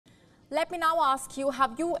Let me now ask you,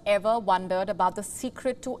 have you ever wondered about the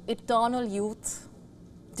secret to eternal youth?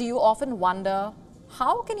 Do you often wonder,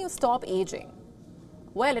 how can you stop aging?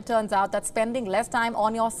 Well, it turns out that spending less time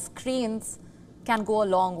on your screens can go a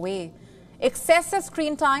long way. Excessive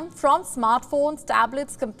screen time from smartphones,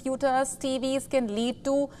 tablets, computers, TVs can lead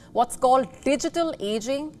to what's called digital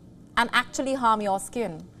aging and actually harm your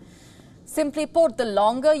skin. Simply put, the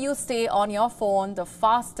longer you stay on your phone, the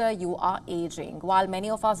faster you are aging. While many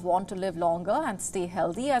of us want to live longer and stay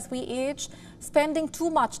healthy as we age, spending too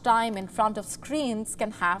much time in front of screens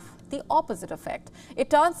can have the opposite effect. It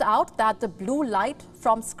turns out that the blue light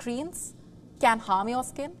from screens can harm your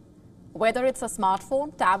skin, whether it's a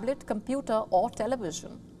smartphone, tablet, computer, or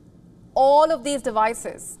television. All of these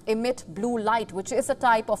devices emit blue light, which is a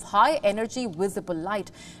type of high-energy visible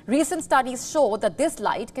light. Recent studies show that this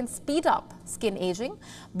light can speed up skin aging.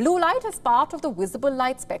 Blue light is part of the visible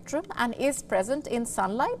light spectrum and is present in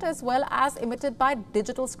sunlight as well as emitted by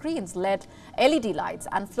digital screens, LED lights,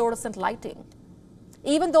 and fluorescent lighting.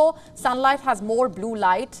 Even though sunlight has more blue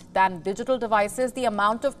light than digital devices, the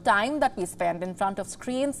amount of time that we spend in front of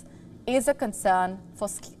screens is a concern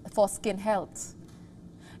for skin health.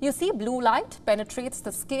 You see, blue light penetrates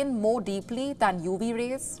the skin more deeply than UV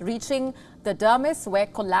rays, reaching the dermis where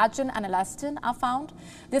collagen and elastin are found.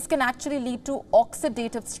 This can actually lead to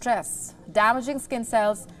oxidative stress, damaging skin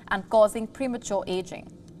cells and causing premature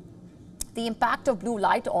aging. The impact of blue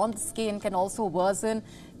light on the skin can also worsen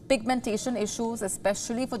pigmentation issues,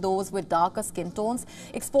 especially for those with darker skin tones.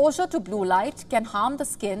 Exposure to blue light can harm the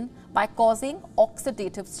skin by causing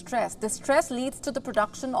oxidative stress. This stress leads to the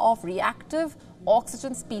production of reactive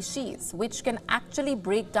oxygen species, which can actually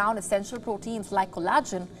break down essential proteins like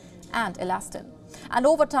collagen and elastin. And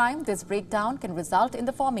over time, this breakdown can result in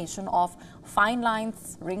the formation of fine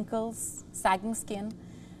lines, wrinkles, sagging skin.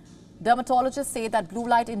 Dermatologists say that blue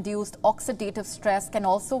light-induced oxidative stress can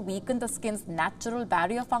also weaken the skin's natural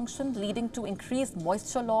barrier function, leading to increased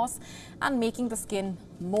moisture loss and making the skin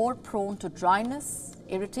more prone to dryness,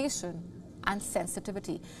 irritation, and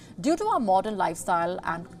sensitivity. Due to our modern lifestyle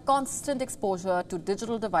and constant exposure to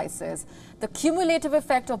digital devices, the cumulative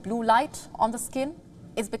effect of blue light on the skin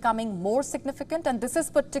is becoming more significant, and this is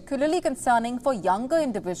particularly concerning for younger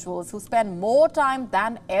individuals who spend more time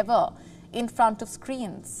than ever in front of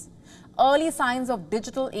screens. Early signs of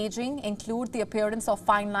digital aging include the appearance of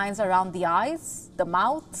fine lines around the eyes, the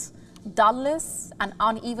mouth, dullness, and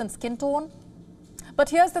uneven skin tone. But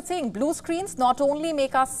here's the thing, blue screens not only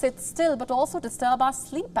make us sit still but also disturb our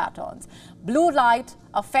sleep patterns. Blue light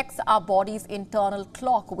affects our body's internal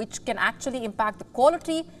clock, which can actually impact the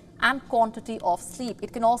quality and quantity of sleep.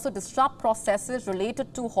 It can also disrupt processes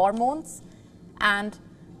related to hormones and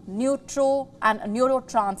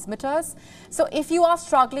neurotransmitters. So if you are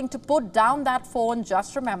struggling to put down that phone,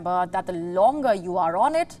 just remember that the longer you are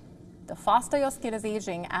on it, the faster your skin is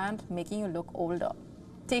aging and making you look older.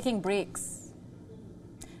 Taking breaks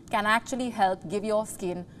can actually help give your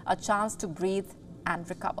skin a chance to breathe and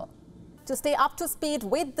recover. To stay up to speed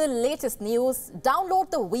with the latest news, download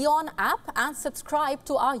the WION app and subscribe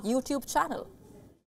to our YouTube channel.